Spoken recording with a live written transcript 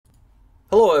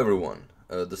Hello everyone!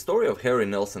 The story of Harry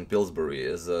Nelson Pillsbury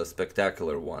is a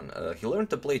spectacular one. He learned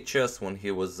to play chess when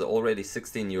he was already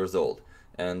 16 years old,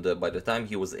 and by the time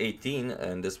he was 18,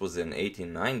 and this was in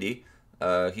 1890,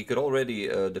 he could already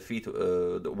defeat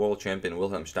the world champion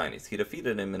Wilhelm Steinitz. He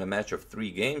defeated him in a match of 3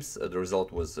 games. The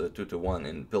result was 2-1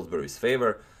 in Pillsbury's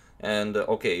favor, and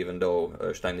okay, even though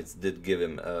Steinitz did give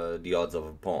him the odds of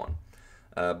a pawn.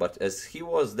 But as he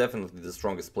was definitely the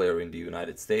strongest player in the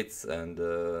United States, and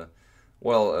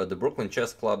the Brooklyn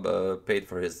Chess Club paid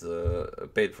for his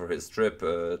trip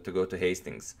to go to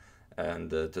Hastings and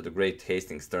to the Great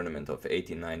Hastings Tournament of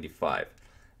 1895.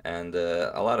 And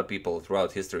a lot of people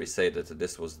throughout history say that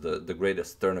this was the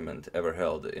greatest tournament ever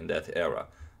held in that era.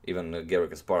 Even Garry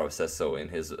Kasparov says so in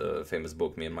his famous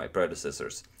book, Me and My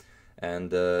Predecessors. And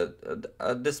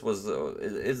this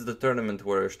is the tournament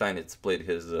where Steinitz played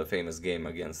his famous game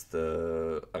against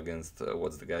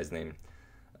what's the guy's name?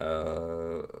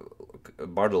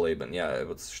 Bardeleben. Yeah, it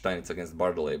was Steinitz against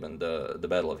Bardeleben, the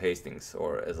Battle of Hastings,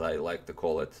 or as I like to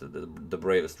call it, the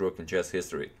bravest rook in chess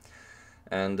history.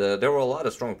 And there were a lot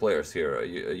of strong players here.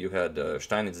 You had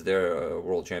Steinitz there,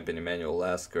 world champion Emanuel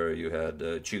Lasker, you had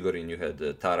Chigorin, you had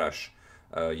Tarash,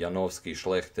 Janovsky,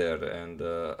 Schlechter, and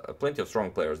plenty of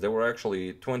strong players. There were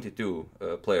actually 22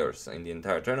 players in the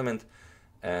entire tournament,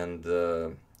 and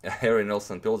Harry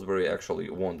Nelson Pillsbury actually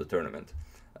won the tournament.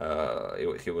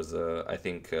 He was, I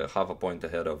think, half a point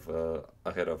ahead of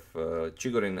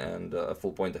Chigorin and a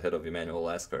full point ahead of Emanuel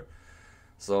Lasker.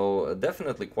 So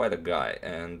definitely quite a guy,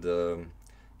 and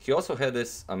he also had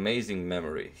this amazing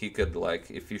memory. He could, like,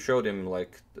 if you showed him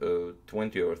like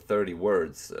 20 or 30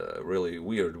 words, really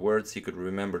weird words, he could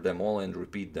remember them all and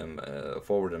repeat them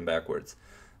forward and backwards.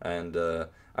 And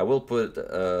I will put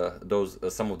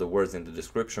some of the words in the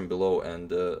description below,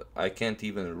 and I can't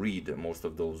even read most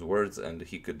of those words, and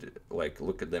he could like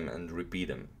look at them and repeat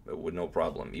them with no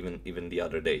problem. Even the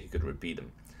other day he could repeat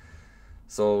them.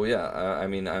 So yeah, I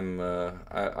mean,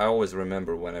 I always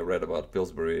remember when I read about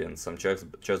Pillsbury and some chess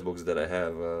books that I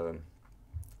have,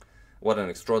 what an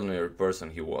extraordinary person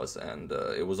he was, and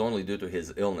it was only due to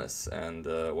his illness and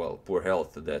poor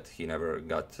health that he never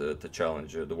got to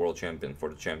challenge the world champion for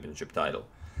the championship title.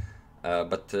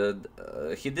 But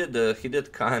he didn't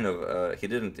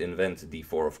invent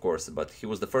d4, of course, but he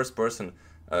was the first person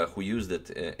who used it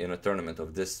in a tournament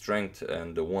of this strength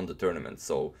and won the tournament.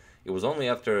 So it was only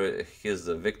after his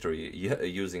victory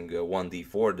using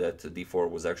 1d4 that d4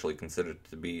 was actually considered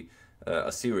to be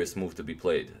a serious move to be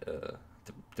played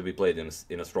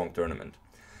in a strong tournament.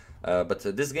 But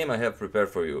this game I have prepared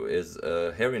for you is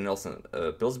Harry Nelson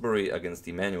Pillsbury against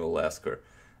Emanuel Lasker.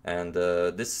 And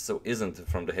this isn't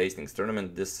from the Hastings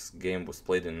tournament. This game was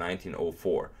played in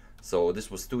 1904. So this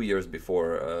was 2 years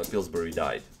before Pillsbury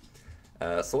died.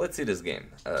 So let's see this game.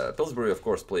 Pillsbury, of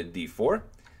course, played d4.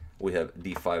 We have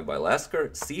d5 by Lasker,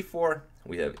 c4.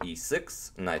 We have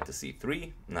e6, knight to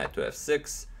c3, knight to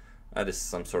f6. This is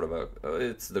some sort of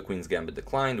it's the Queen's Gambit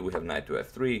declined. We have knight to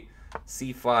f3,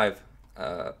 c5.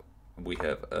 We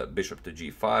have bishop to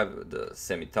g5, the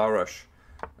semi-Tarash.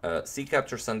 C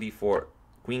captures on d4,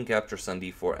 queen captures on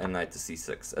d4, and knight to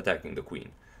c6, attacking the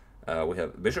queen. We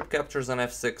have bishop captures on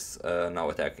f6,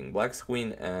 now attacking black's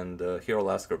queen, and here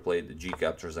Lasker played g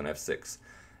captures on f6.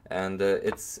 And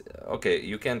it's okay,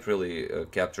 you can't really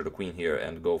capture the queen here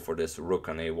and go for this rook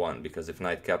on a1, because if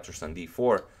knight captures on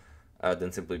d4,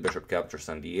 then simply bishop captures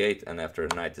on d8, and after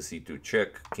knight to c2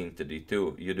 check, king to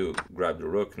d2, you do grab the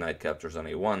rook, knight captures on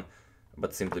a1,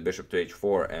 but simply bishop to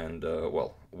h4, and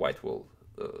white will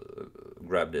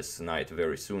grab this knight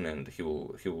very soon, and he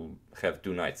will have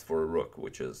 2 knights for a rook,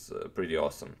 which is pretty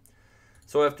awesome.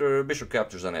 So after bishop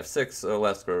captures on f6,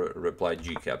 Lasker replied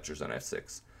g captures on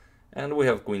f6. And we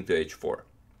have queen to h4,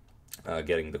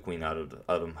 getting the queen out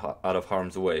of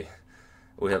harm's way.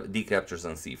 We have d captures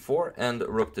on c4 and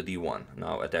rook to d1,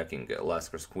 now attacking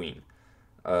Lasker's queen.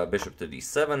 Bishop to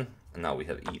d7, now we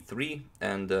have e3,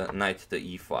 and knight to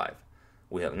e5.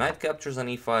 We have knight captures on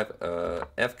e5,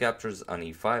 f captures on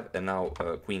e5, and now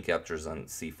queen captures on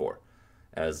c4,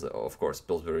 as of course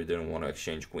Pillsbury didn't want to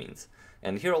exchange queens.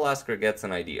 And here Lasker gets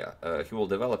an idea. He will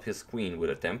develop his queen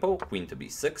with a tempo, queen to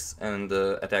b6, and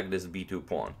attack this b2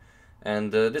 pawn.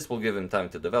 And this will give him time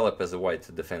to develop as the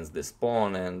white defends this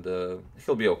pawn, and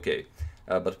he'll be okay.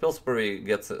 But Pillsbury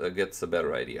gets a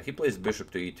better idea. He plays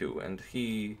bishop to e2, and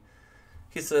he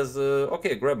says,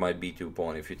 okay, grab my b2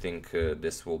 pawn if you think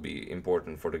this will be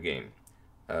important for the game.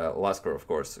 Lasker, of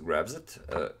course, grabs it.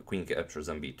 Queen captures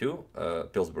on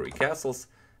b2, Pillsbury castles,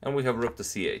 and we have rook to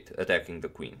c8, attacking the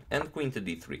queen, and queen to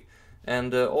d3.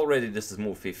 And already this is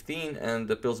move 15, and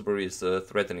Pillsbury is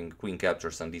threatening queen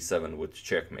captures on d7 with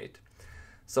checkmate.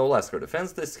 So Lasker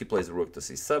defends this, he plays rook to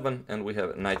c7, and we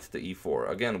have knight to e4,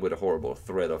 again with a horrible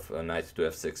threat of knight to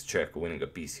f6 check, winning a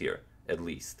piece here, at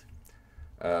least.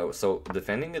 So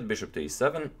defending it, bishop to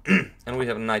e7, and we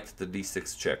have knight to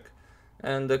d6 check,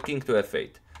 and king to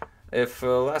f8. If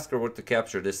Lasker were to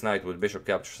capture this knight with bishop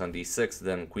captures on d6,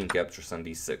 then queen captures on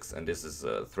d6, and this is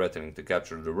threatening to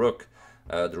capture the rook.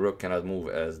 The rook cannot move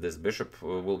as this bishop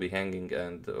will be hanging,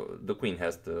 and the queen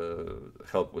has to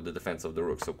help with the defense of the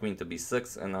rook. So queen to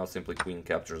b6, and now simply queen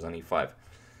captures on e5.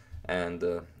 And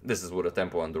this is with a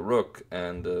tempo on the rook,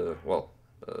 and well,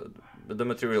 the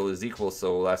material is equal,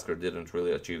 so Lasker didn't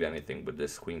really achieve anything with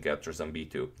this queen captures on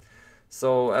b2.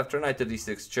 So after knight to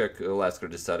d6 check, Lasker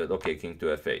decided, okay, king to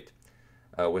f8.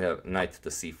 We have knight to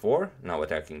c4, now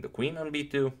attacking the queen on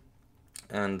b2,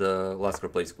 and Lasker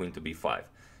plays queen to b5.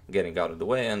 Getting out of the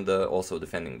way and also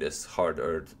defending this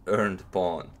hard-earned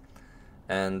pawn.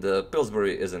 And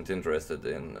Pillsbury isn't interested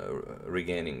in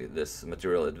regaining this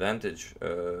material advantage.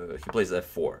 He plays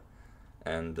f4.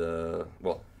 And,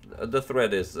 well, the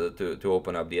threat is to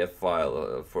open up the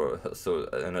f-file so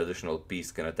an additional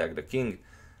piece can attack the king.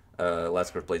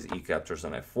 Lasker plays e captures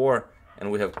on f4,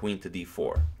 and we have queen to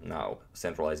d4. Now,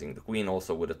 centralizing the queen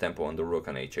also with a tempo on the rook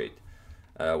on h8.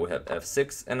 We have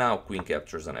f6, and now queen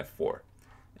captures on f4.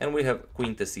 And we have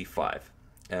queen to c5,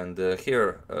 and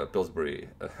here Pillsbury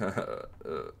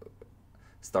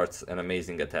starts an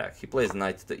amazing attack. He plays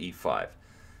knight to e5,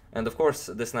 and of course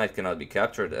this knight cannot be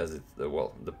captured as it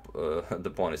well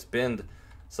the pawn is pinned.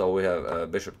 So we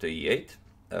have bishop to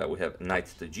e8. We have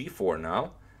knight to g4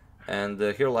 now, and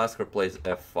here Lasker plays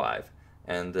f5,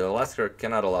 and Lasker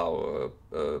cannot allow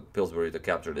Pillsbury to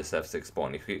capture this f6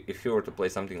 pawn. If he were to play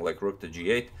something like rook to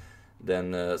g8,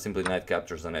 then simply knight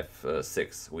captures on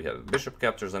f6. We have bishop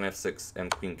captures on f6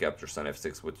 and queen captures on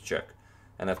f6 with check.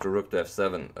 And after rook to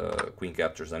f7, queen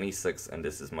captures on e6, and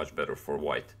this is much better for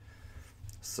white.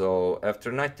 So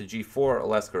after knight to g4,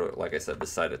 Lasker, like I said,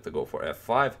 decided to go for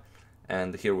f5.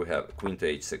 And here we have queen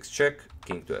to h6 check,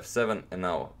 king to f7, and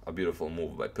now a beautiful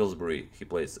move by Pillsbury. He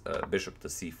plays bishop to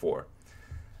c4.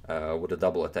 With a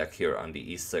double attack here on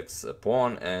the e6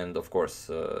 pawn, and of course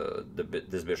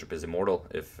this bishop is immortal.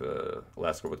 If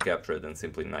Lasker would capture it, then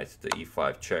simply knight to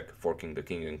e5 check, forking the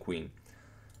king and queen.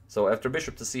 So after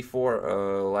bishop to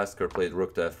c4, Lasker played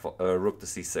rook to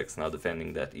c6, now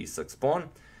defending that e6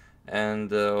 pawn.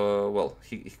 And well,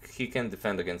 he can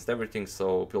defend against everything,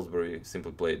 so Pillsbury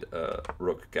simply played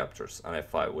rook captures on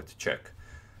f5 with check.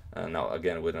 Now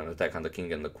again with an attack on the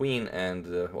king and the queen, and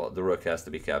well, the rook has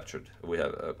to be captured. We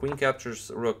have queen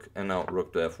captures rook, and now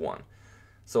rook to f1.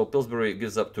 So Pillsbury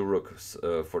gives up two rooks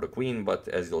for the queen, but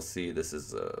as you'll see, this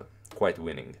is quite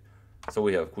winning. So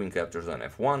we have queen captures on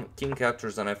f1, king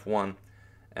captures on f1,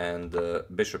 and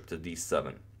bishop to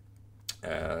d7.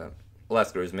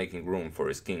 Lasker is making room for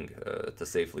his king to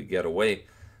safely get away.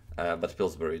 But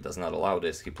Pillsbury does not allow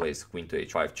this. He plays queen to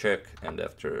h5 check, and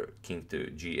after king to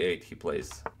g8 he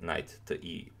plays knight to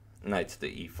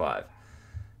e5,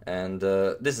 and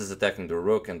this is attacking the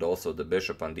rook and also the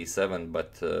bishop on d7,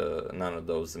 but none of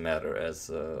those matter as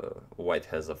white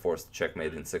has a forced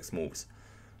checkmate in 6 moves.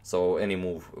 So any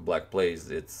move black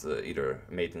plays, it's either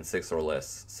mate in 6 or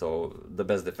less. So the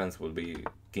best defense would be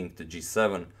king to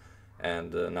g7.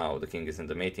 And now the king is in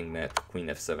the mating net, queen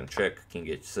f7 check, king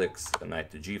h6,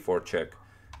 knight to g4 check,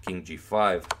 king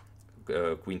g5,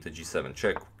 queen to g7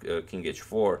 check, king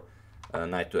h4,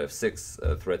 knight to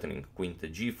f6, threatening queen to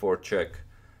g4 check.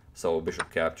 So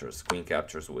bishop captures, queen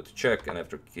captures with check, and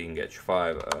after king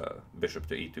h5, bishop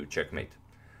to e2 checkmate.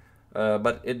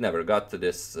 But it never got to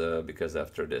this because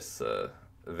after this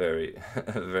very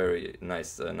very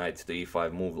nice knight to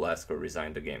e5 move, Lasker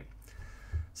resigned the game.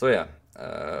 So yeah,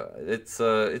 it's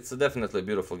definitely a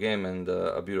beautiful game and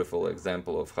a beautiful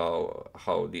example of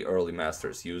how the early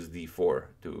masters use d4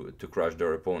 to crush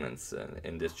their opponents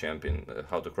in this champion,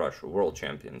 how to crush world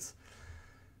champions.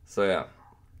 So yeah,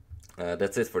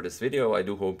 that's it for this video. I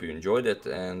do hope you enjoyed it,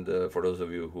 and for those of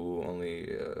you who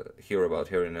only hear about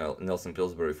Harry Nelson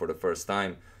Pillsbury for the first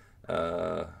time,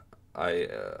 I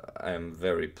am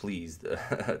very pleased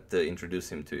to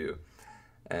introduce him to you.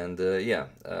 And yeah,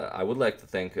 I would like to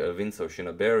thank Vinco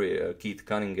Shinaberi, Keith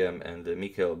Cunningham, and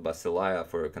Mikhail Basilaya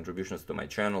for contributions to my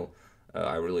channel.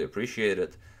 I really appreciate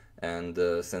it. And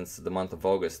since the month of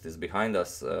August is behind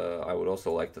us, I would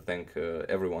also like to thank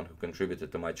everyone who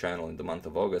contributed to my channel in the month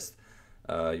of August.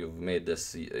 You've made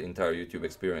this entire YouTube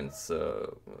experience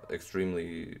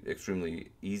extremely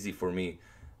easy for me,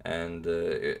 and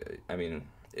I mean,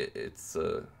 it's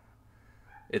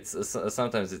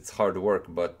sometimes it's hard work,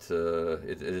 but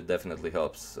it definitely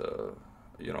helps.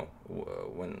 you know,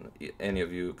 when any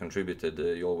of you contributed,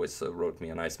 you always wrote me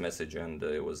a nice message, and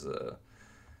it was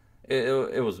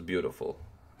beautiful.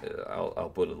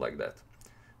 I'll put it like that.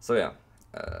 So yeah,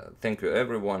 thank you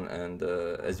everyone, and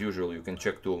as usual, you can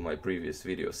check 2 of my previous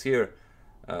videos here.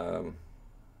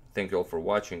 Thank you all for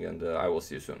watching, and I will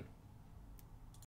see you soon.